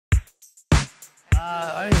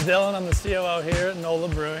My name's Dylan. I'm the COO here at NOLA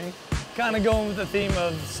Brewing. Kind of going with the theme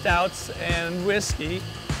of stouts and whiskey.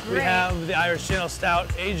 We have the Irish Channel Stout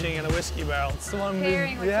aging in a whiskey barrel. It's the one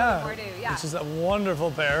pairing with Tullamore D.E.W, yeah. Which is a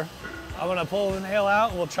wonderful pair. I'm gonna pull the nail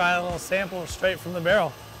out and we'll try a little sample straight from the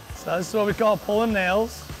barrel. So this is what we call pulling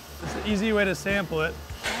nails. It's an easy way to sample it.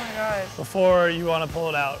 Oh my gosh. Before you want to pull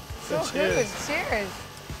it out. So good. Cheers.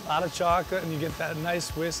 A lot of chocolate and you get that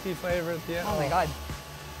nice whiskey flavor at the end. Oh my God.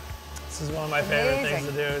 This is one of my favorite things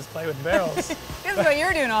to do is play with barrels. This is what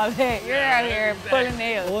you're doing all day. You're out here pulling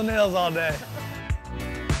nails. Pulling nails all day.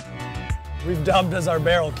 We've dubbed as our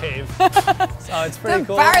barrel cave. So it's pretty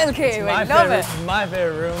cool. Barrel cave, I love it. My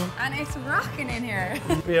favorite room. And it's rocking in here.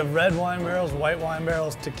 We have red wine barrels, white wine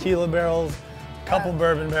barrels, tequila barrels, a couple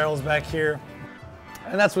bourbon barrels back here.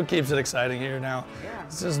 And that's what keeps it exciting here now. Yeah.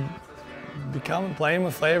 It's just playing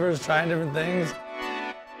with flavors, trying different things.